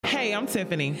Hey, I'm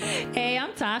Tiffany. Hey,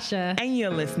 I'm Tasha. And you're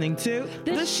listening to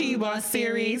the SHEBOSS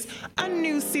series, a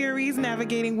new series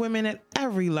navigating women at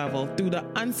every level through the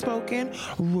unspoken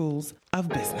rules of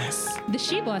business. The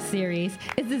SHEBOSS series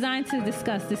is designed to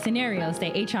discuss the scenarios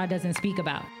that HR doesn't speak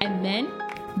about and men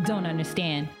don't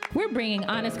understand. We're bringing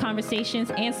honest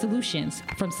conversations and solutions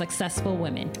from successful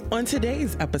women. On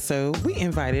today's episode, we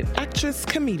invited actress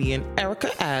comedian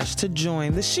Erica Ash to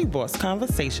join the SHEBOSS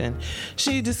conversation.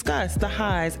 She discussed the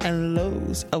highs and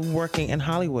lows of working in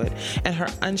Hollywood and her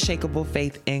unshakable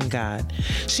faith in God.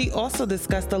 She also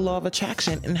discussed the law of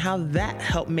attraction and how that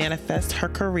helped manifest her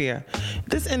career.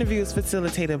 This interview is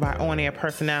facilitated by on-air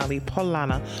personality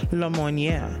Paulana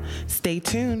Lemonnier. Stay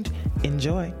tuned.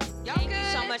 Enjoy. Thank you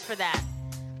so much for that.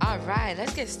 All right,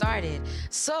 let's get started.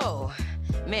 So,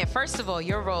 man, first of all,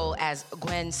 your role as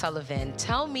Gwen Sullivan.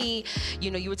 Tell me,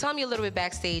 you were telling me a little bit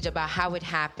backstage about how it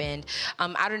happened.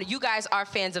 I don't know, you guys are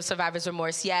fans of Survivor's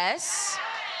Remorse, yes?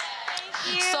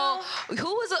 Thank you. So,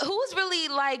 who was really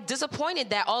like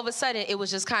disappointed that all of a sudden it was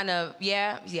just kind of,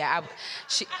 No,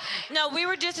 we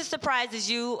were just as surprised as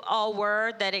you all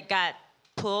were that it got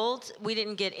pulled. We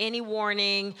didn't get any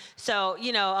warning. So,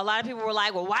 a lot of people were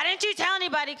like, well, why didn't you tell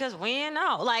anybody? Because we didn't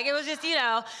know. Like, it was just,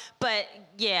 But,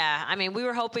 yeah, I mean, we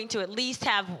were hoping to at least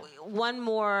have one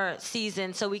more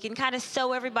season so we can kind of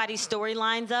sew everybody's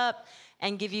storylines up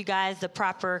and give you guys the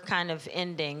proper kind of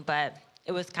ending. But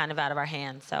it was kind of out of our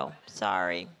hands, so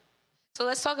sorry. So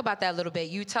let's talk about that a little bit.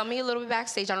 You tell me a little bit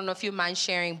backstage. I don't know if you mind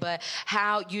sharing, but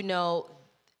how,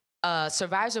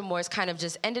 Survivor's Remorse kind of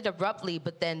just ended abruptly,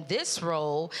 but then this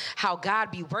role, how God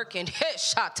be working,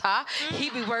 Shata, he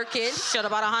be working. Should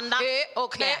about a Honda.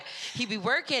 Okay. Yeah. He be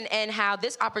working, and how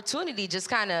this opportunity just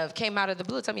kind of came out of the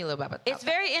blue. Tell me a little bit about that. It's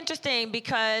very interesting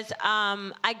because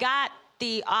I got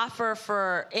the offer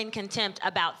for In Contempt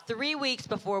about 3 weeks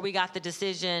before we got the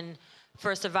decision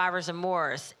for Survivor's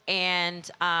Remorse. And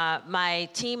my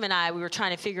team and I, we were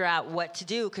trying to figure out what to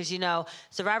do because,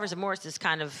 Survivor's Remorse is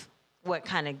kind of what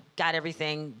kind of got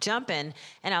everything jumping.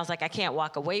 And I was like, I can't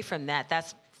walk away from that.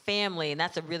 That's family, and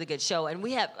that's a really good show. And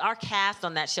our cast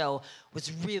on that show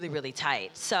was really, really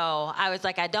tight. So I was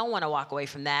like, I don't want to walk away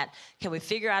from that. Can we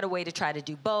figure out a way to try to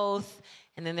do both?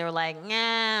 And then they were like,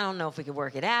 I don't know if we could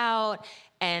work it out.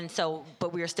 And so,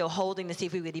 but we were still holding to see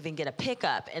if we would even get a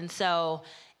pickup. And so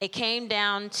it came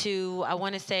down to, I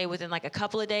want to say within like a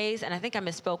couple of days, and I think I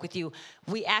misspoke with you,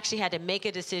 we actually had to make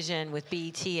a decision with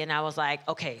BET, and I was like,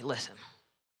 okay, listen,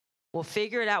 we'll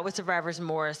figure it out with Survivor's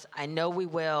Remorse. I know we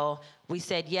will. We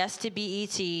said yes to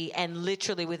BET, and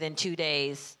literally within 2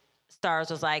 days,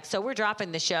 Starz was like, so we're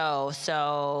dropping the show,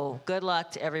 so good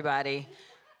luck to everybody.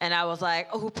 And I was like,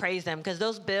 oh, who praised them? Because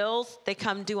those bills, they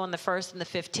come due on the 1st and the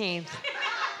 15th,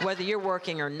 whether you're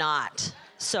working or not.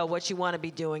 So what you want to be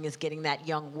doing is getting that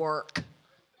young work.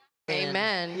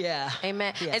 Amen. Yeah.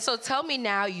 Amen. Yeah. And so tell me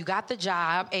now, you got the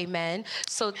job. Amen.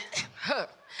 So,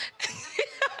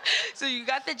 so you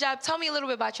got the job. Tell me a little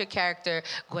bit about your character,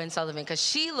 Gwen Sullivan, because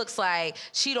she looks like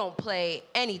she don't play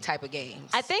any type of games.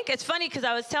 I think it's funny because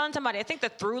I was telling somebody, I think the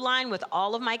through line with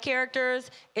all of my characters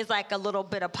is like a little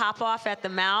bit of pop off at the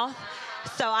mouth.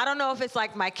 So I don't know if it's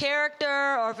like my character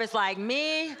or if it's like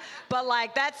me, but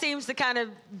like that seems to kind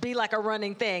of be like a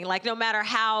running thing. Like no matter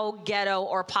how ghetto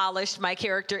or polished my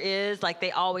character is, like they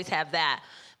always have that.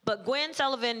 But Gwen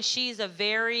Sullivan, she's a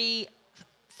very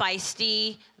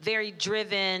feisty, very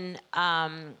driven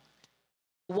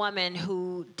woman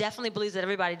who definitely believes that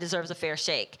everybody deserves a fair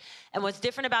shake. And what's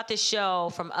different about this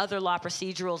show from other law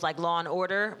procedurals like Law and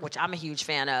Order, which I'm a huge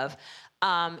fan of,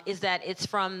 is that it's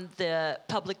from the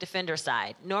public defender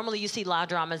side. Normally you see law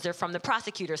dramas, they're from the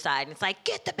prosecutor side. And it's like,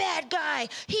 get the bad guy,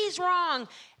 he's wrong.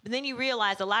 But then you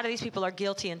realize a lot of these people are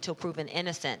guilty until proven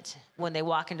innocent when they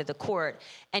walk into the court.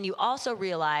 And you also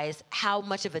realize how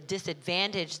much of a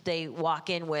disadvantage they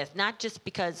walk in with, not just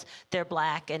because they're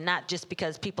black and not just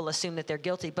because people assume that they're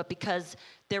guilty, but because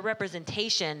their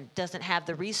representation doesn't have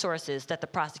the resources that the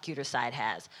prosecutor side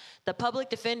has. The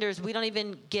public defenders, we don't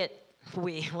even get,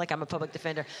 like I'm a public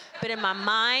defender, but in my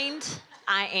mind,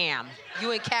 I am.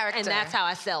 You in character. And that's how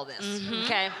I sell this,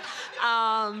 okay?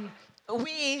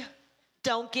 We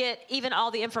don't get even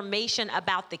all the information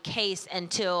about the case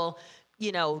until,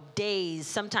 days,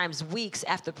 sometimes weeks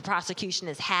after the prosecution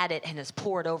has had it and has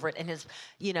poured over it and has,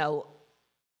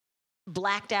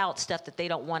 blacked out stuff that they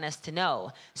don't want us to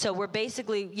know. So we're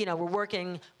basically, we're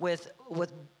working with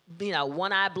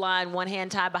one eye blind, one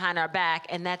hand tied behind our back,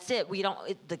 and that's it. We don't,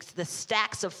 the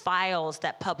stacks of files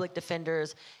that public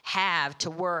defenders have to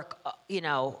work,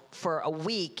 for a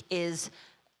week is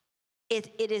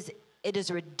it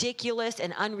is a ridiculous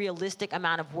and unrealistic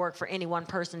amount of work for any one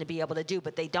person to be able to do,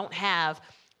 but they don't have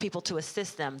people to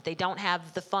assist them. They don't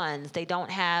have the funds. They don't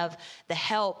have the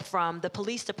help from the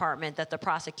police department that the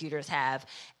prosecutors have.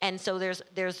 And so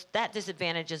there's that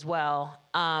disadvantage as well.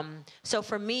 So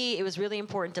for me, it was really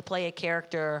important to play a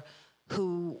character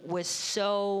who was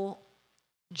so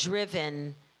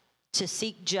driven to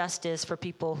seek justice for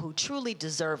people who truly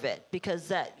deserve it, because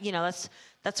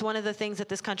that's one of the things that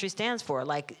this country stands for,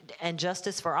 like, and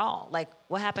justice for all. Like,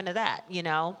 what happened to that,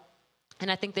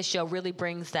 And I think this show really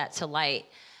brings that to light.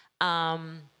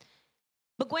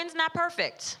 But Gwen's not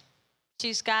perfect.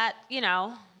 She's got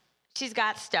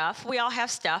stuff. We all have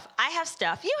stuff. I have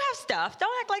stuff. You have stuff.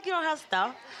 Don't act like you don't have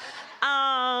stuff.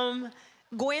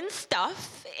 Gwen's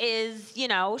stuff is,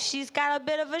 she's got a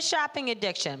bit of a shopping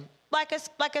addiction. Like a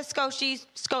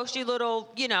scoshy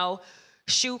little,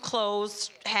 shoe,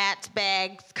 clothes, hats,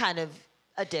 bags kind of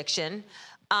addiction.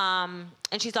 And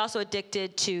she's also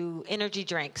addicted to energy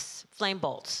drinks, flame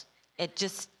bolts. It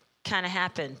just kind of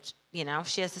happened,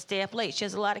 She has to stay up late. She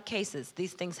has a lot of cases.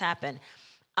 These things happen.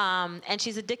 And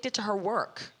she's addicted to her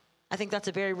work. I think that's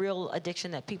a very real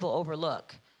addiction that people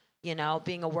overlook.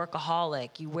 Being a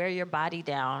workaholic, you wear your body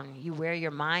down, you wear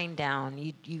your mind down,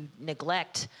 you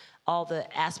neglect all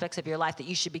the aspects of your life that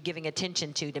you should be giving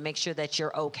attention to make sure that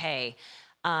you're okay.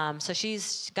 So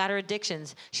she's got her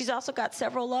addictions. She's also got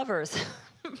several lovers.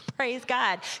 Praise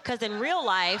God. Because in real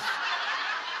life,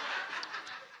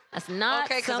 that's not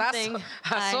something.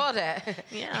 I saw that.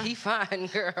 Yeah. He fine,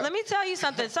 girl. Let me tell you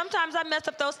something. Sometimes I mess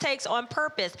up those takes on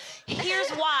purpose. Here's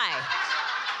why.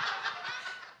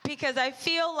 Because I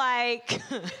feel like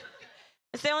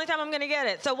it's the only time I'm going to get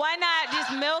it. So why not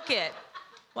just milk it?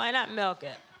 Why not milk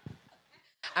it?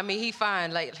 I mean, he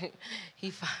fine. Like,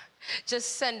 he fine.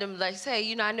 Just send him, like,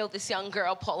 say, I know this young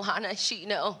girl, Paulana, she,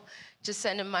 just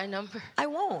send him my number. I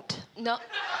won't. No.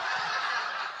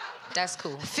 That's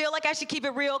cool. I feel like I should keep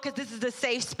it real because this is a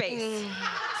safe space.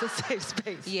 It's a safe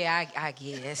space. Yeah, I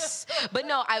guess. But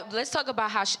no, let's talk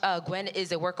about how Gwen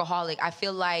is a workaholic. I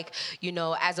feel like,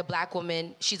 as a black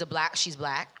woman, she's black,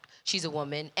 she's a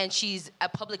woman, and she's a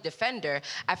public defender.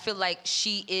 I feel like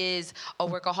she is a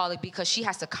workaholic because she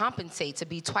has to compensate to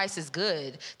be twice as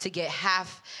good, to get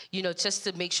half, just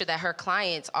to make sure that her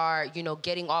clients are,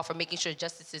 getting off or making sure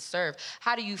justice is served.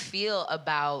 How do you feel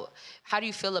about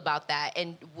that?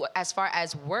 And as far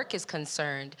as work is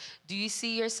concerned, do you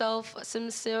see yourself some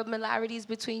similarities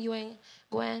between you and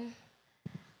Gwen?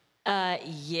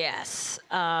 Yes.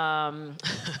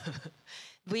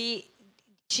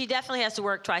 She definitely has to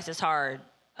work twice as hard.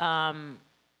 And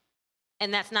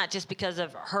that's not just because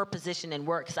of her position in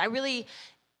work. Because I really,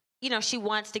 she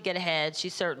wants to get ahead.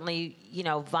 She's certainly,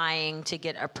 vying to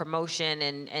get a promotion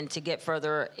and to get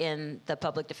further in the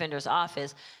public defender's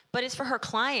office. But it's for her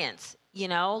clients,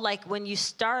 Like when you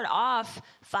start off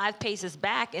 5 paces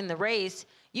back in the race,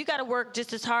 you got to work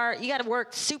just as hard. You got to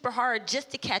work super hard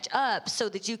just to catch up so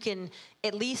that you can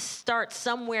at least start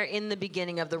somewhere in the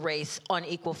beginning of the race on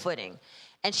equal footing.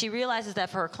 And she realizes that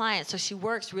for her clients, so she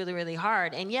works really, really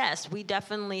hard. And yes, we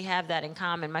definitely have that in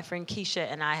common. My friend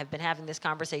Keisha and I have been having this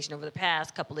conversation over the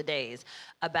past couple of days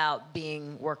about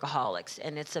being workaholics,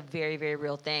 and it's a very, very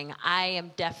real thing. I am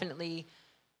definitely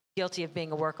guilty of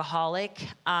being a workaholic.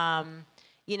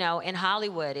 In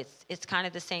Hollywood, it's kind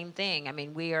of the same thing. I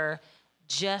mean, we are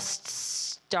just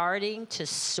starting to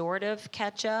sort of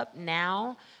catch up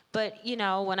now. But,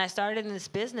 when I started in this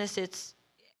business,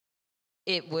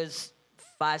 it was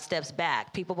 5 steps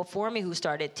back. People before me who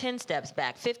started 10 steps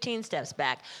back, 15 steps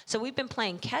back. So we've been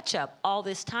playing catch up all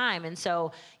this time. And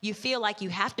so you feel like you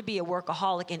have to be a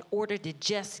workaholic in order to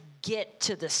just get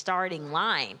to the starting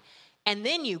line. And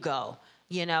then you go,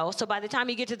 So by the time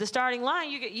you get to the starting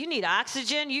line, you need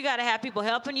oxygen. You got to have people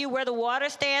helping you where the water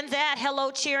stands at.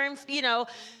 Hello, cheering,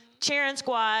 cheering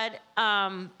squad.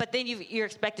 But then you're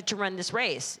expected to run this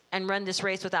race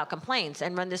without complaints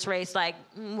and run this race like,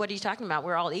 what are you talking about?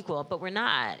 We're all equal, but we're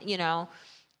not,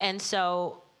 And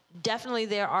so definitely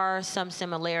there are some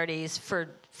similarities for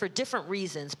different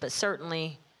reasons, but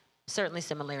certainly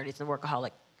similarities in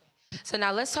workaholic. So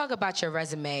now let's talk about your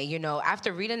resume.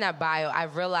 After reading that bio, I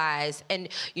realized, and,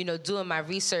 doing my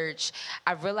research,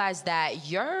 I realized that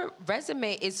your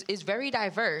resume is very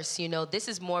diverse. This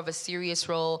is more of a serious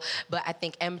role, but I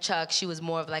think Chuck, she was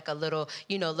more of like a little,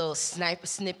 little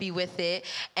snippy with it.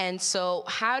 And so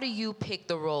how do you pick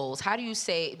the roles? How do you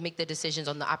make the decisions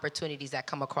on the opportunities that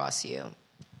come across you?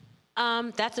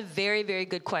 That's a very, very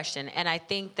good question. And I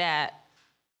think that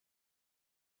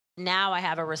now I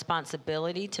have a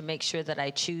responsibility to make sure that I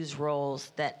choose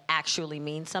roles that actually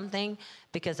mean something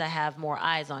because I have more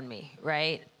eyes on me,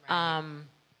 right?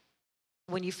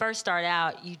 When you first start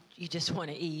out, you just want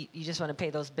to eat. You just want to pay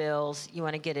those bills. You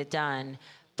want to get it done.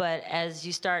 But as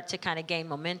you start to kind of gain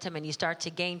momentum and you start to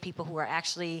gain people who are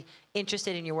actually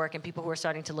interested in your work and people who are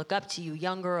starting to look up to you,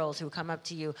 young girls who come up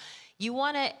to you,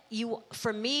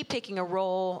 for me, picking a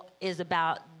role is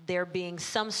about there being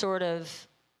some sort of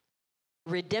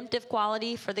redemptive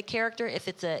quality for the character if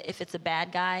it's a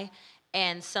bad guy,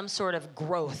 and some sort of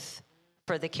growth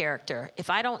for the character. If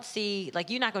I don't see, like,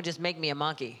 you're not going to just make me a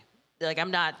monkey. Like,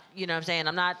 I'm not, you know what I'm saying?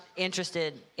 I'm not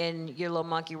interested in your little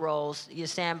monkey roles, your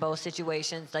Sambo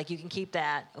situations. Like, you can keep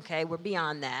that, okay? We're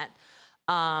beyond that.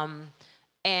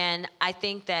 And I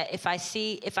think that if I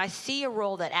see a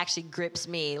role that actually grips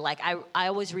me, like, I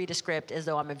always read a script as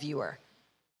though I'm a viewer.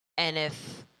 And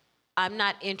if I'm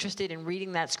not interested in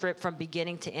reading that script from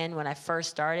beginning to end when I first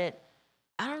started,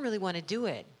 I don't really want to do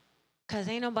it. Because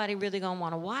ain't nobody really going to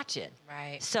want to watch it.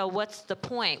 Right. So what's the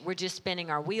point? We're just spinning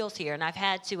our wheels here. And I've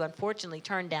had to, unfortunately,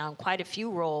 turn down quite a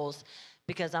few roles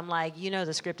because I'm like,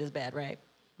 the script is bad, right?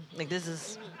 Like, this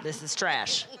is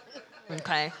trash,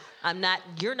 okay?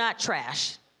 You're not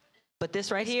trash. But this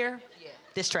right here,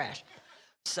 this trash.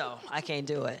 So I can't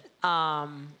do it.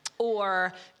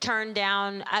 Or turn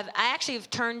down, I actually have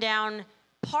turned down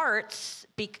parts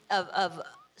of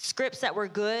scripts that were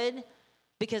good,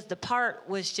 because the part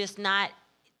was just not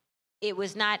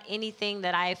anything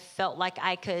that I felt like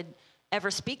I could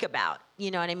ever speak about. You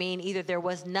know what I mean? Either there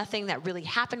was nothing that really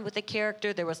happened with the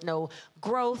character, there was no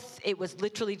growth. It was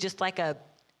literally just like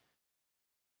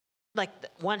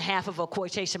one half of a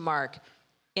quotation mark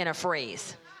in a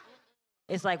phrase.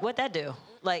 It's like, what'd that do?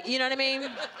 Like, you know what I mean?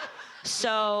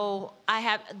 So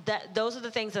those are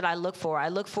the things that I look for. I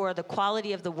look for the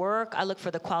quality of the work. I look for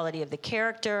the quality of the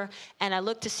character. And I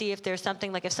look to see if there's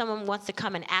something, like if someone wants to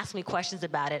come and ask me questions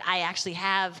about it, I actually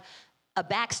have a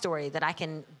backstory that I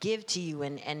can give to you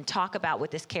and talk about with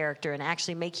this character and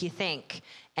actually make you think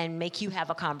and make you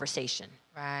have a conversation.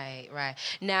 Right.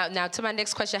 Now to my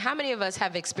next question, how many of us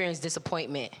have experienced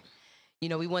disappointment?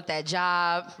 We want that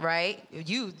job, right?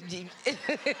 You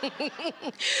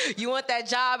want that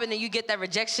job, and then you get that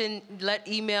rejection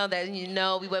email that,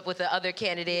 we went with the other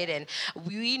candidate, and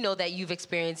we know that you've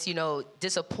experienced,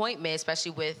 disappointment,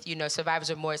 especially with, survivor's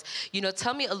remorse.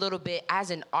 Tell me a little bit, as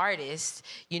an artist,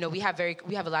 we have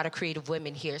a lot of creative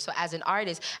women here. So as an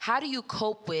artist, how do you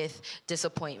cope with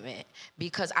disappointment?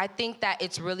 Because I think that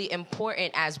it's really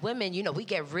important as women, we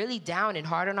get really down and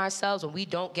hard on ourselves when we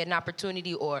don't get an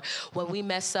opportunity or when we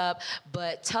mess up.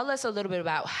 But tell us a little bit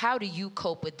about, how do you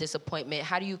cope with disappointment?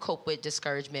 How do you cope with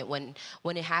discouragement when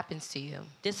it happens to you?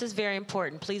 This is very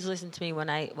important. Please listen to me when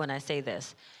I say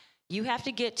this. You have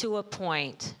to get to a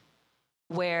point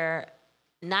where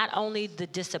not only the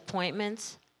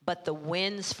disappointments, but the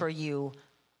wins for you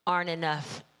aren't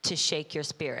enough to shake your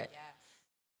spirit. Yes.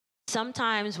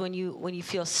 Sometimes when you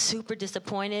feel super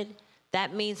disappointed,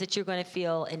 that means that you're going to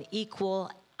feel an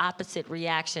equal opposite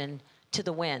reaction to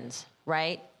the wins,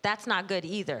 right? That's not good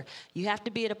either. You have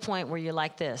to be at a point where you're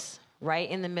like this, right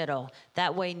in the middle.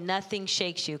 That way nothing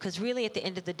shakes you, because really at the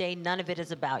end of the day, none of it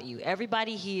is about you.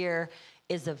 Everybody here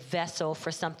is a vessel for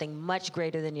something much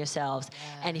greater than yourselves.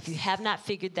 Yes. And if you have not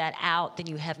figured that out, then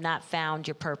you have not found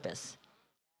your purpose.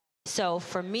 So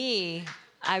for me,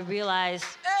 I realized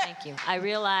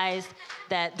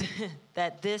that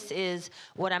this is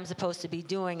what I'm supposed to be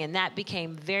doing. And that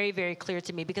became very, very clear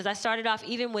to me, because I started off,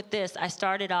 even with this, I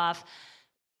started off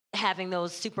having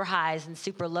those super highs and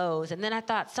super lows. And then I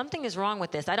thought, something is wrong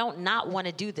with this. I don't not want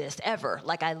to do this ever.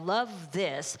 Like, I love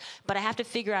this, but I have to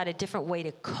figure out a different way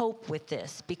to cope with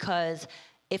this, because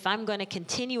if I'm going to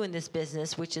continue in this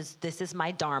business, this is my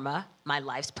dharma, my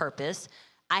life's purpose,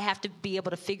 I have to be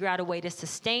able to figure out a way to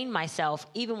sustain myself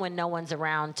even when no one's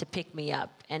around to pick me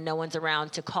up and no one's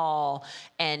around to call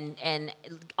and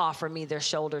offer me their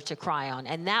shoulder to cry on.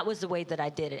 And that was the way that I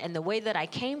did it. And the way that I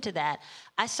came to that,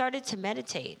 I started to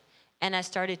meditate and I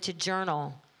started to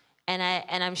journal. And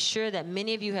I'm sure that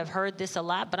many of you have heard this a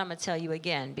lot, but I'm going to tell you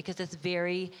again, because it's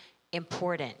very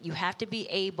important. You have to be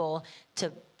able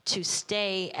to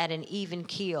stay at an even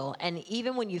keel. And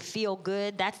even when you feel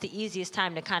good, that's the easiest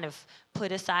time to kind of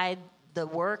put aside the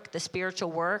work, the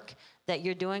spiritual work that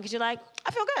you're doing, because you're like,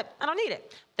 I feel good, I don't need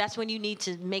it. That's when you need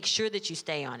to make sure that you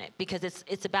stay on it, because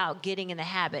it's about getting in the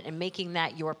habit and making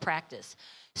that your practice.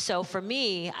 So for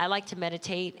me, I like to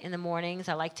meditate in the mornings.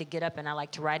 I like to get up and I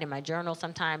like to write in my journal.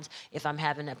 Sometimes if I'm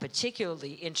having a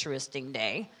particularly interesting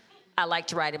day, I like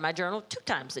to write in my journal 2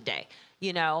 times a day.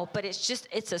 But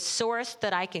it's a source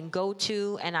that I can go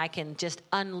to and I can just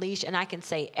unleash and I can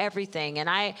say everything. And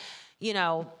I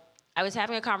was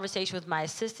having a conversation with my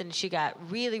assistant, and she got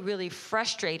really, really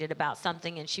frustrated about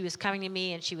something, and she was coming to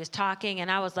me and she was talking,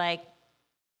 and I was like,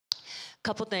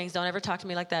 Couple things. Don't ever talk to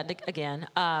me like that again.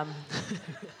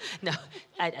 No,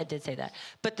 I did say that.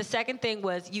 But the second thing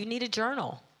was you need a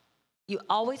journal. You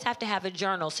always have to have a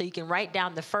journal so you can write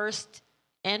down the first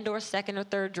and or second or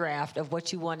third draft of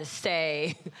what you want to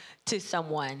say to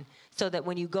someone so that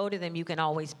when you go to them, you can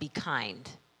always be kind.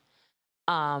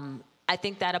 I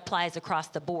think that applies across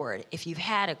the board. If you've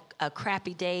had a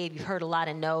crappy day, if you've heard a lot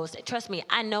of no's, trust me,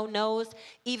 I know no's.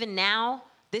 Even now,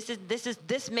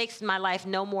 this makes my life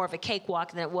no more of a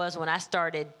cakewalk than it was when I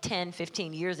started 10,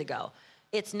 15 years ago.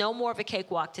 It's no more of a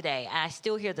cakewalk today. I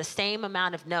still hear the same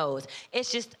amount of no's.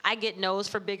 It's just I get no's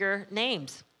for bigger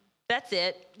names. That's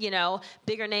it,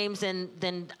 bigger names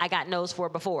than I got no's for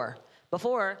before.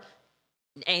 Before,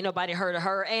 ain't nobody heard of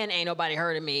her and ain't nobody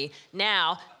heard of me.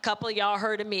 Now, a couple of y'all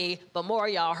heard of me, but more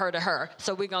of y'all heard of her,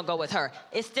 so we're going to go with her.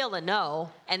 It's still a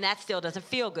no, and that still doesn't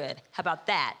feel good. How about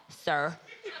that, sir?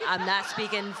 I'm not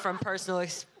speaking from personal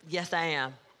yes, I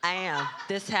am. I am.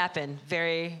 This happened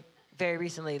very, very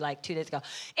recently, like 2 days ago.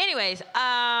 Anyways,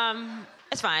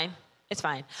 it's fine. It's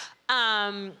fine.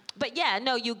 But yeah,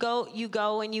 no, you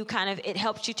go and you kind of, it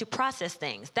helps you to process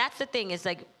things. That's the thing is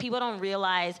like people don't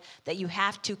realize that you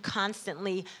have to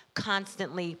constantly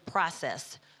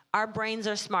process. Our brains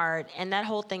are smart, and that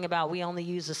whole thing about we only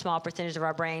use a small percentage of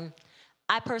our brain,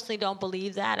 I personally don't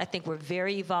believe that. I think we're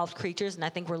very evolved creatures, and I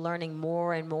think we're learning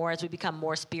more and more as we become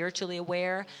more spiritually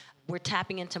aware. We're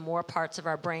tapping into more parts of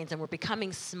our brains, and we're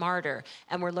becoming smarter,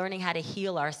 and we're learning how to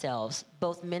heal ourselves,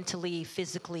 both mentally,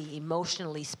 physically,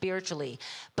 emotionally, spiritually.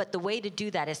 But the way to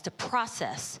do that is to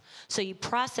process. So you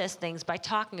process things by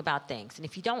talking about things. And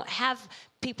if you don't have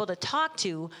people to talk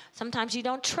to, sometimes you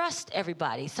don't trust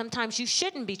everybody. Sometimes you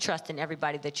shouldn't be trusting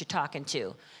everybody that you're talking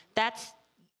to. That's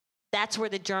where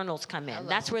the journals come in.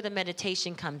 That's where the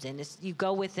meditation comes in. You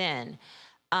go within.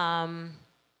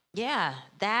 Yeah,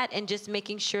 that and just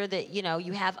making sure that,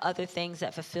 you have other things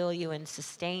that fulfill you and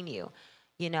sustain you.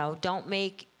 I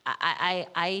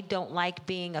don't like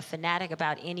being a fanatic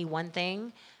about any one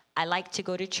thing. I like to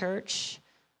go to church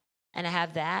and I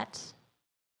have that.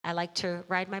 I like to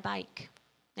ride my bike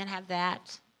and have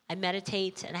that. I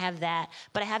meditate and I have that.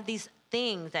 But I have these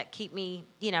things that keep me,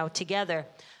 together.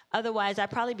 Otherwise,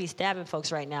 I'd probably be stabbing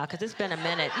folks right now because it's been a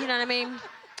minute. You know what I mean?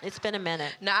 It's been a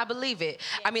minute. No, I believe it.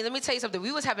 Yeah. I mean, let me tell you something.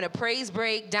 We was having a praise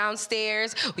break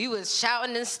downstairs. We was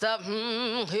shouting and stuff.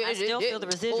 I still feel the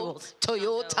residuals.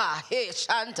 Toyota, hey,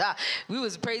 Shanta. We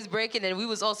was praise breaking and we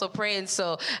was also praying.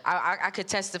 So I could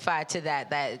testify to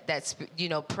that's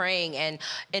praying. And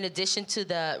in addition to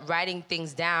the writing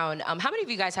things down, how many of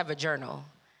you guys have a journal?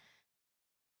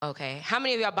 Okay. How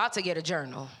many of you are about to get a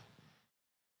journal?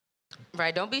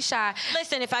 Right, don't be shy.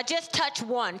 Listen, if I just touch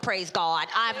one, praise God,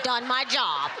 I've done my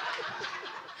job.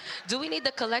 Do we need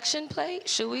the collection plate?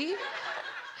 Should we?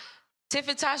 Tiff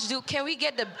and Tosh, can we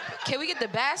get the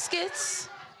baskets?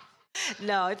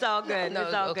 No, it's all good. No,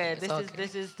 it's all okay, good.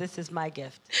 This is my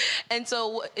gift. And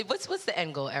so, what's the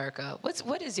end goal, Erica?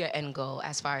 What is your end goal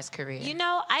as far as career?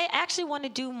 I actually want to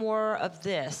do more of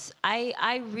this.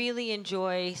 I really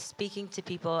enjoy speaking to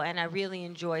people, and I really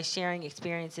enjoy sharing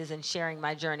experiences and sharing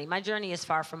my journey. My journey is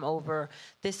far from over.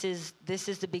 This is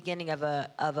the beginning of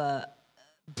a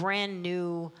brand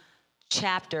new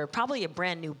chapter, probably a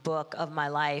brand new book of my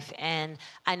life, and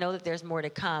I know that there's more to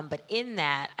come, but in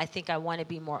that, I think I want to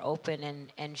be more open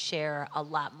and share a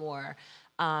lot more,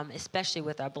 especially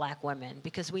with our Black women,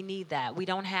 because we need that. We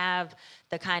don't have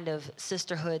the kind of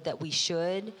sisterhood that we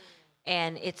should,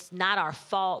 and it's not our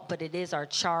fault, but it is our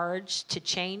charge to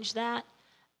change that,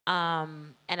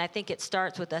 and I think it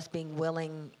starts with us being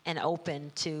willing and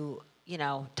open to,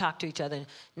 talk to each other.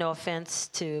 No offense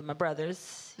to my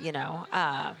brothers,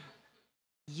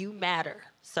 you matter,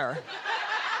 sir.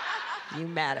 You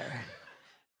matter.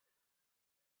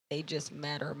 They just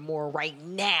matter more right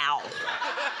now,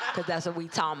 because that's what we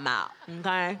talking about.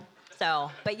 Okay.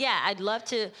 So, but yeah, I'd love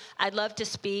to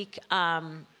speak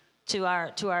to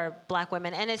our Black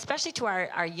women, and especially to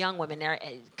our young women. They're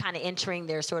kind of entering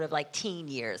their sort of like teen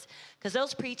years, because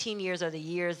those preteen years are the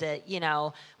years that,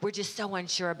 we're just so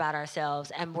unsure about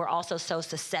ourselves, and we're also so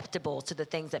susceptible to the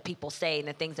things that people say and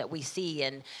the things that we see.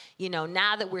 And,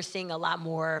 now that we're seeing a lot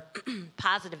more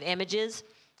positive images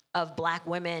of Black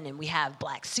women, and we have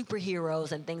Black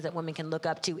superheroes and things that women can look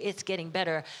up to, it's getting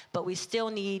better, but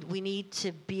we need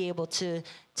to be able to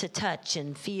touch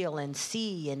and feel and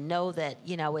see and know that,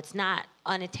 it's not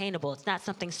unattainable. It's not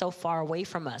something so far away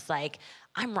from us. Like,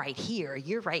 I'm right here,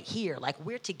 you're right here, like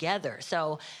we're together.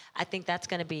 So I think that's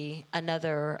going to be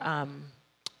another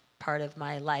part of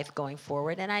my life going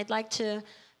forward. And I'd like to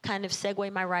kind of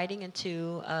segue my writing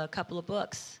into a couple of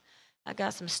books. I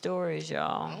got some stories,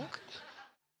 y'all.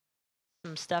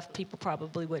 some stuff people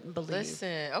probably wouldn't believe.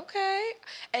 Listen, okay.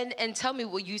 And tell me,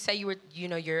 what you say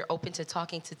you're open to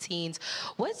talking to teens.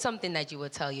 What's something that you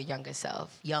would tell your younger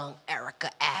self, young Erica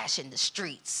Ash in the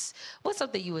streets? What's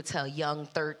something you would tell young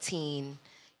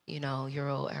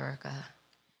 13-year-old Erica?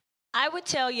 I would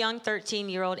tell young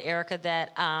 13-year-old Erica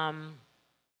that,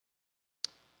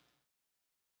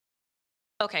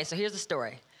 okay, so here's the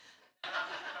story.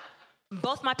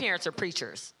 Both my parents are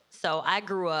preachers, so I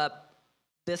grew up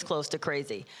this close to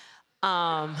crazy.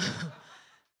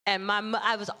 And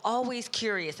I was always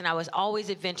curious and I was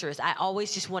always adventurous. I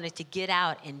always just wanted to get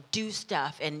out and do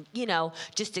stuff and,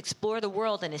 just explore the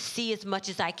world and to see as much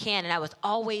as I can. And I was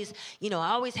always, I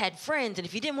always had friends. And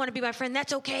if you didn't want to be my friend,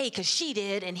 that's okay, because she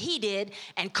did and he did.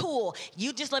 And cool,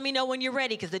 you just let me know when you're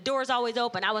ready, because the door's always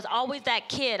open. I was always that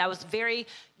kid. I was very,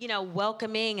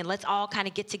 welcoming, and let's all kind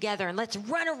of get together and let's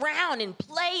run around and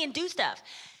play and do stuff.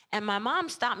 And my mom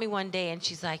stopped me one day and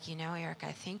she's like, Eric,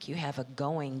 I think you have a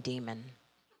going demon.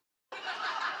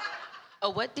 A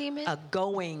what demon? A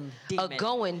going demon. A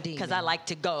going demon. Because I like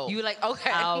to go. You like, okay.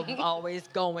 I'm always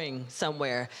going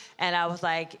somewhere. And I was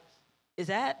like, is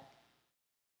that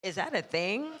a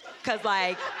thing? Because,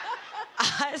 I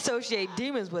associate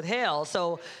demons with hell.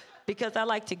 So because I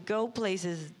like to go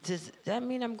places, does that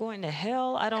mean I'm going to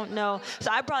hell? I don't know.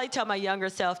 So I probably tell my younger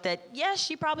self that, yes,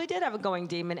 she probably did have a going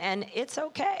demon, and it's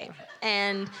okay.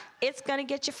 And it's going to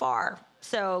get you far.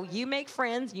 So you make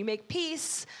friends, you make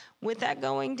peace with that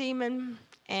going demon,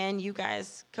 and you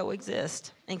guys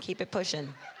coexist and keep it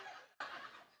pushing.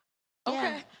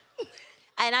 Okay. Yeah.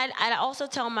 And I'd also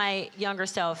tell my younger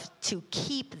self to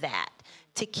keep that,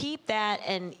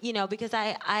 and, because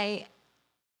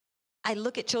I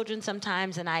look at children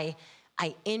sometimes and I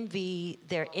envy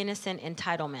their innocent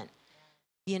entitlement.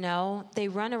 They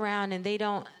run around and they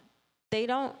don't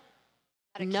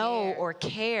know or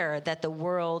care that the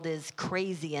world is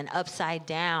crazy and upside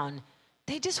down.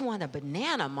 They just want a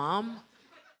banana, Mom.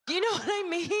 You know what I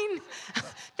mean?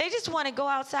 They just want to go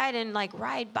outside and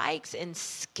ride bikes and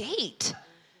skate.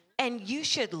 And you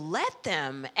should let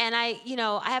them. And I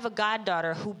have a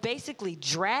goddaughter who basically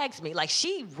drags me.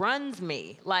 She runs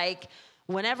me.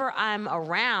 Whenever I'm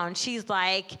around, she's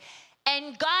like,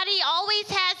 and Gotti always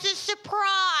has a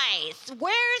surprise.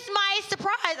 Where's my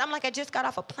surprise? I'm like, I just got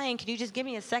off a plane. Can you just give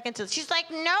me a second to? She's like,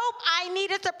 nope, I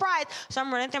need a surprise. So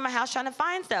I'm running through my house trying to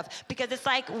find stuff, because it's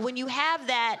like when you have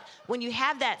that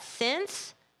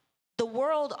sense, the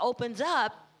world opens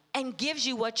up and gives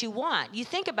you what you want. You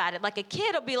think about it, like a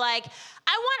kid will be like,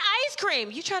 I want ice cream.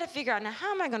 You try to figure out, now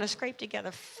how am I gonna scrape together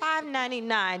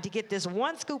 $5.99 to get this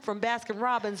one scoop from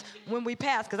Baskin-Robbins when we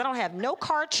pass, because I don't have no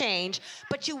car change,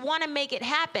 but you wanna make it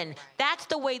happen. That's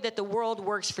the way that the world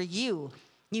works for you.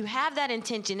 You have that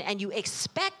intention and you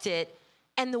expect it,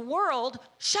 and the world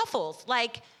shuffles.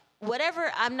 Whatever,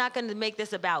 I'm not gonna make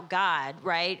this about God,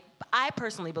 right? I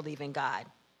personally believe in God.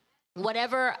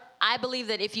 Whatever, I believe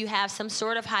that if you have some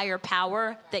sort of higher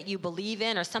power that you believe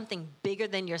in, or something bigger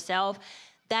than yourself,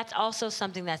 that's also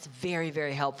something that's very,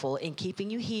 very helpful in keeping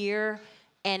you here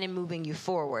and in moving you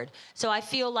forward. So I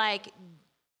feel like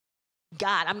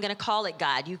God, I'm going to call it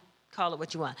God. You call it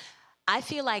what you want. I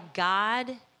feel like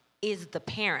God is the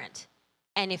parent.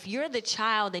 And if you're the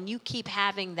child and you keep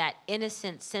having that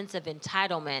innocent sense of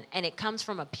entitlement, and it comes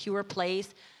from a pure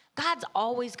place, God's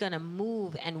always going to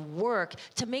move and work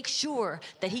to make sure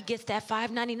that he gets that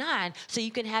 $5.99 so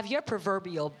you can have your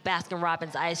proverbial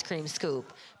Baskin-Robbins ice cream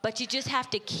scoop. But you just have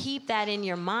to keep that in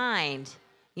your mind,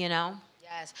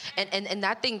 Yes, and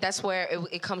I think that's where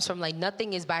it comes from.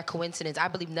 Nothing is by coincidence. I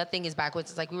believe nothing is by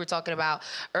coincidence. Like we were talking about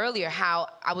earlier, how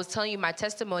I was telling you my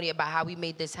testimony about how we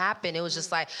made this happen. It was just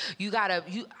like,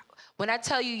 when I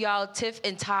tell you, y'all, Tiff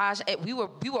and Taj, we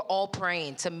were all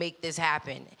praying to make this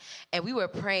happen. And we were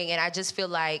praying, and I just feel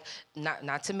like,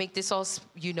 not to make this all,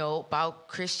 about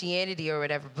Christianity or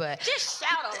whatever, but... Just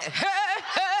shout on it.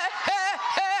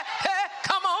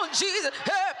 Come on, Jesus.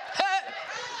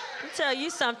 Let me tell you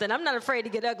something. I'm not afraid to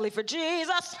get ugly for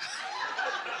Jesus.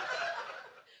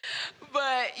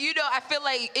 But, I feel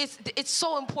like it's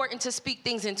so important to speak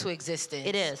things into existence.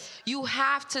 It is. You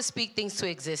have to speak things to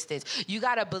existence. You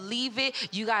got to believe it.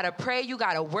 You got to pray. You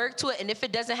got to work to it. And if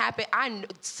it doesn't happen,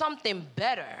 something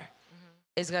better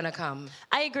is going to come.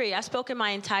 I agree. I've spoken my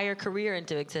entire career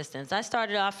into existence. I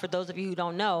started off, for those of you who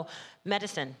don't know,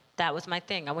 medicine. That was my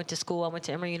thing. I went to school. I went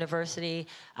to Emory University.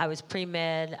 I was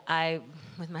pre-med.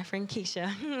 With my friend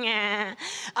Keisha.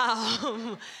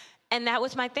 And that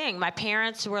was my thing. My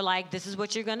parents were like, this is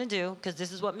what you're going to do, because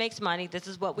this is what makes money. This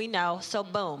is what we know. So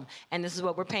boom. And this is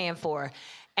what we're paying for.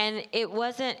 And it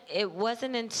wasn't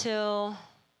until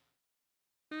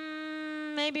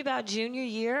maybe about junior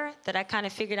year that I kind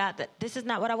of figured out that this is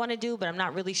not what I want to do, but I'm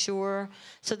not really sure.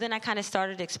 So then I kind of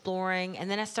started exploring, and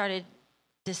then I started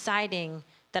deciding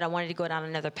that I wanted to go down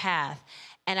another path.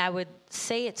 And I would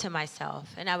say it to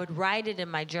myself, and I would write it in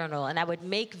my journal, and I would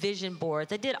make vision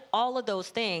boards. I did all of those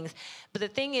things. But the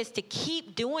thing is to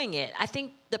keep doing it. I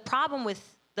think the problem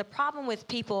with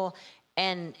people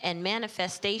and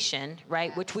manifestation,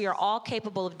 right, which we are all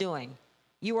capable of doing.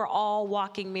 You are all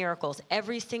walking miracles.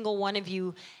 Every single one of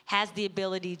you has the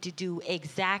ability to do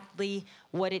exactly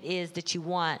what it is that you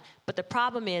want. But the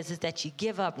problem is that you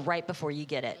give up right before you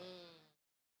get it.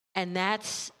 And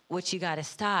that's what you got to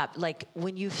stop. Like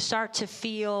when you start to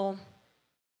feel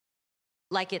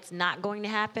like it's not going to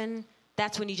happen,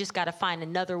 that's when you just got to find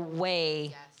another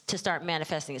way to start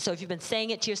manifesting it. So if you've been saying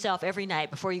it to yourself every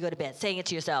night before you go to bed, saying it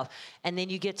to yourself, and then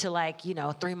you get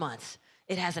to 3 months,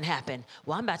 it hasn't happened.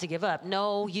 Well, I'm about to give up.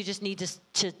 No, you just need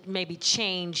to maybe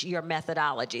change your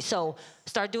methodology. So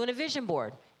start doing a vision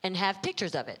board and have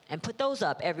pictures of it and put those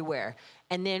up everywhere.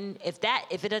 And then if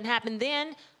it doesn't happen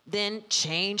then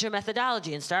change your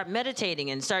methodology and start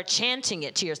meditating and start chanting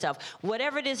it to yourself.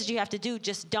 Whatever it is that you have to do,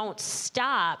 just don't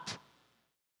stop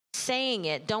saying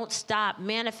it. Don't stop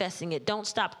manifesting it. Don't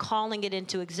stop calling it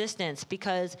into existence,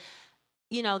 because,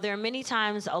 there are many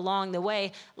times along the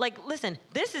way, like, listen,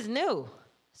 this is new.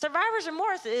 Survivor's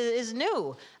remorse is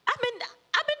new. I've been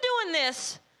doing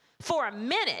this for a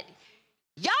minute.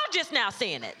 Y'all just now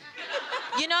seeing it.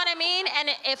 You know what I mean? And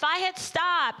if I had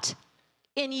stopped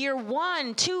in year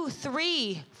 1, 2,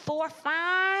 3, 4,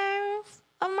 5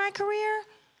 of my career,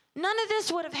 none of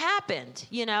this would have happened,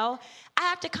 I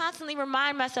have to constantly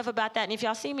remind myself about that. And if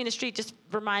y'all see me in the street, just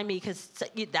remind me, because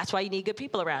that's why you need good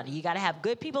people around you. You got to have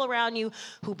good people around you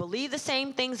who believe the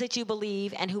same things that you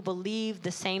believe and who believe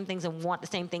the same things and want the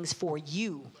same things for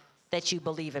you that you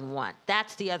believe and want.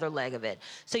 That's the other leg of it.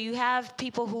 So you have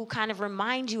people who kind of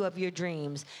remind you of your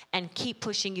dreams and keep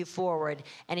pushing you forward.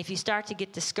 And if you start to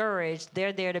get discouraged,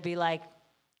 they're there to be like,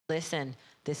 listen,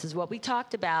 this is what we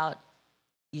talked about.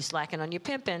 You slacking on your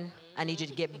pimping. I need you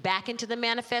to get back into the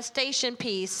manifestation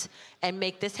piece and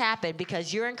make this happen,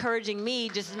 because you're encouraging me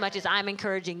just as much as I'm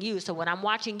encouraging you. So when I'm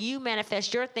watching you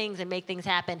manifest your things and make things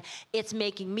happen, it's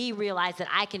making me realize that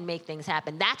I can make things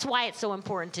happen. That's why it's so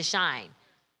important to shine,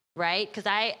 right? Because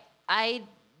I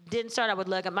didn't start out with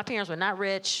luck. My parents were not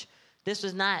rich. This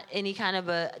was not any kind of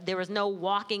there was no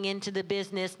walking into the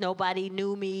business. Nobody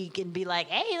knew me and be like,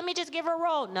 hey, let me just give her a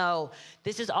role. No,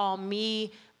 this is all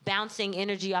me bouncing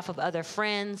energy off of other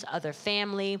friends, other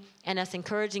family, and us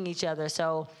encouraging each other.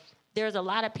 So there's a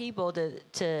lot of people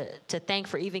to thank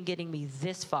for even getting me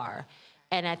this far.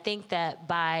 And I think that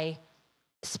by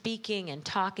speaking and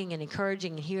talking and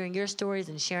encouraging and hearing your stories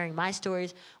and sharing my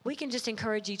stories, we can just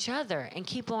encourage each other and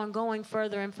keep on going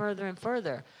further and further and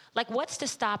further. Like, what's to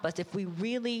stop us if we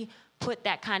really put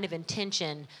that kind of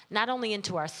intention, not only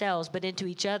into ourselves, but into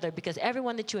each other? Because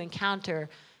everyone that you encounter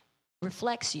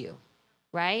reflects you,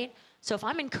 right? So if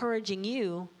I'm encouraging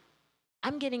you,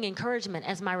 I'm getting encouragement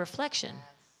as my reflection,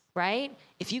 right?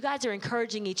 If you guys are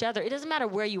encouraging each other, it doesn't matter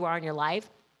where you are in your life.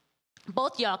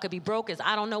 Both y'all could be broke as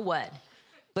I don't know what.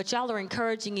 But y'all are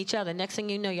encouraging each other. Next thing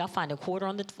you know, y'all find a quarter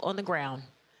on the ground.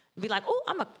 Be like,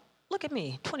 oh, look at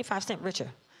me, 25 cents richer.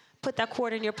 Put that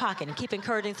quarter in your pocket and keep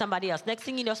encouraging somebody else. Next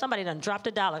thing you know, somebody done dropped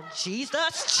 $1.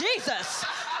 Jesus.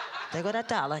 There go that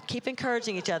dollar. Keep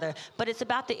encouraging each other. But it's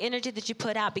about the energy that you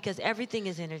put out, because everything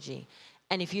is energy.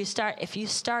 And if you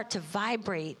start to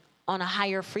vibrate on a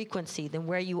higher frequency than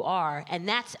where you are, and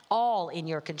that's all in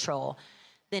your control,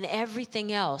 then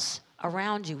everything else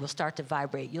around you will start to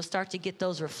vibrate. You'll start to get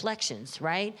those reflections,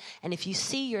 right? And if you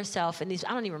see yourself in these, I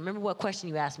don't even remember what question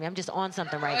you asked me. I'm just on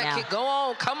something right now. Go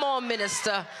on. Come on,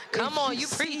 minister. Come on, you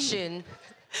preaching.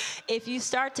 If you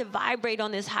start to vibrate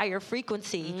on this higher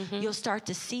frequency, you'll start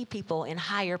to see people in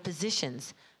higher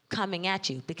positions coming at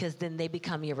you, because then they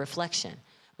become your reflection,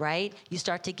 right? You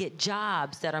start to get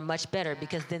jobs that are much better,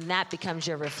 because then that becomes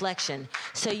your reflection.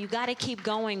 So you got to keep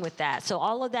going with that. So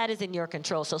all of that is in your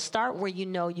control. So start where you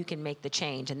know you can make the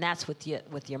change, and that's with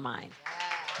your mind.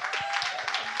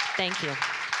 Thank you.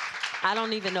 I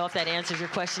don't even know if that answers your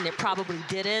question. It probably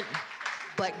didn't,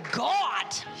 but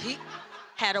God, He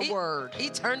had a word. He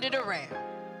turned it around.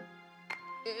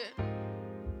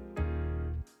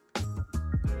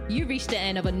 You reached the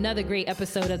end of another great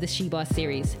episode of the SHEBOSS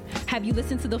series. Have you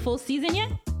listened to the full season yet?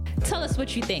 Tell us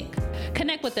what you think.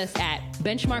 Connect with us at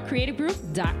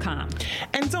benchmarkcreativegroup.com.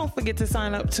 And don't forget to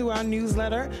sign up to our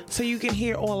newsletter so you can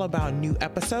hear all about new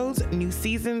episodes, new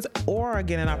seasons, or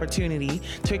get an opportunity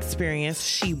to experience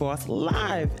SHEBOSS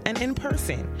live and in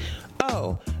person.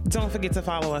 Oh, don't forget to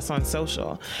follow us on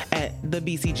social at the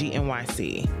BCG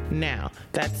NYC. Now,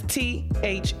 that's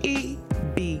THEBCG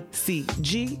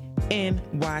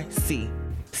NYC.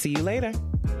 See you later.